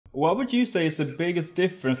What would you say is the biggest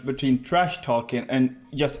difference between trash talking and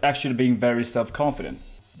just actually being very self-confident?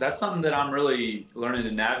 That's something that I'm really learning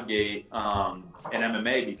to navigate in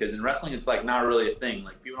MMA, because in wrestling it's like not really a thing.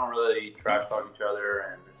 Like people don't really trash talk each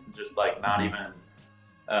other, and it's just like not even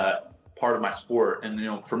part of my sport. And you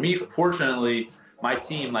know, for me, fortunately, my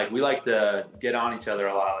team, like we like to get on each other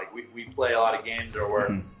a lot. Like we play a lot of games,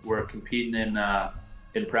 or we're competing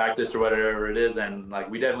in practice or whatever it is, and like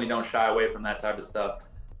we definitely don't shy away from that type of stuff.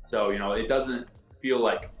 So you know, it doesn't feel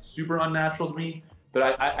like super unnatural to me.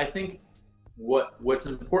 But I think what's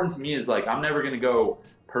important to me is like I'm never gonna go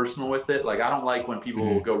personal with it. Like I don't like when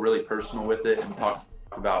people go really personal with it and talk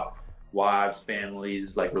about wives,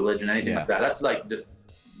 families, like religion, anything like that. That's like just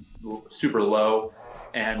super low.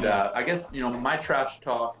 And I guess, you know, my trash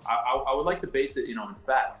talk, I would like to base it, you know, in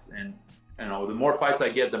facts. And you know, the more fights I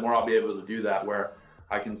get, the more I'll be able to do that, where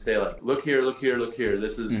I can say like, look here, look here, look here.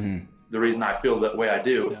 This is the reason I feel that way I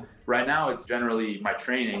do. Yeah. Right now, it's generally my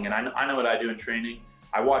training, and I know what I do in training.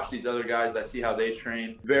 I watch these other guys, I see how they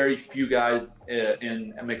train. Very few guys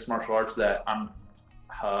in mixed martial arts that I'm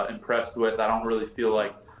impressed with. I don't really feel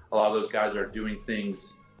like a lot of those guys are doing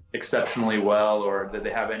things exceptionally well, or that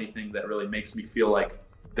they have anything that really makes me feel like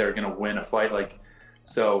they're gonna win a fight. Like,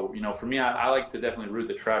 so, you know, for me, I like to definitely root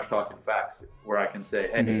the trash talk in facts, where I can say,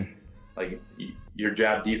 hey, like your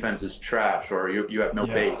jab defense is trash, or you have no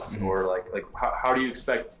base, or like how do you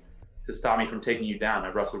expect to stop me from taking you down?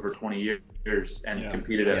 I've wrestled for 20 years and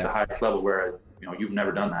competed at the highest level, whereas, you know, you've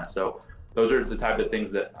never done that. So those are the type of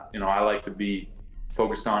things that, you know, I like to be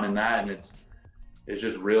focused on in that, and it's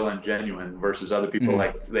just real and genuine, versus other people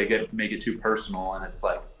like they make it too personal, and it's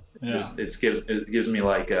like it gives me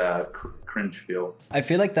like a cringe feel. I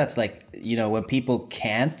feel like that's like, you know, when people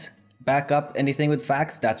can't back up anything with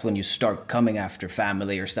facts, that's when you start coming after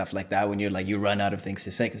family or stuff like that, when you're like, you run out of things to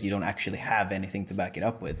say because you don't actually have anything to back it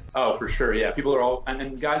up with. Oh, for sure. Yeah, people are all, and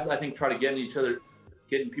then guys I think try to get in each other,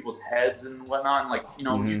 get in people's heads and whatnot, and like, you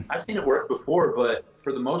know, I've seen it work before, but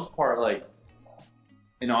for the most part, like,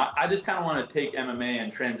 you know, I just kind of want to take MMA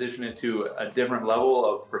and transition it to a different level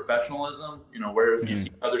of professionalism, you know, where you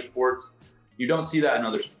see other sports, you don't see that in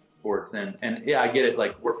other sports. And yeah, I get it,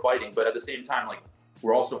 like we're fighting, but at the same time, like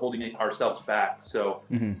we're also holding ourselves back. So,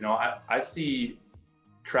 you know, I see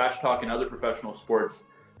trash talk in other professional sports.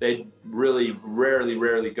 They really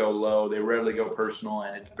rarely go low. They rarely go personal,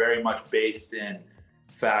 and it's very much based in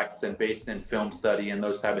facts and based in film study and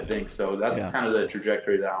those type of things. So that's kind of the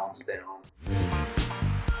trajectory that I want to stay on.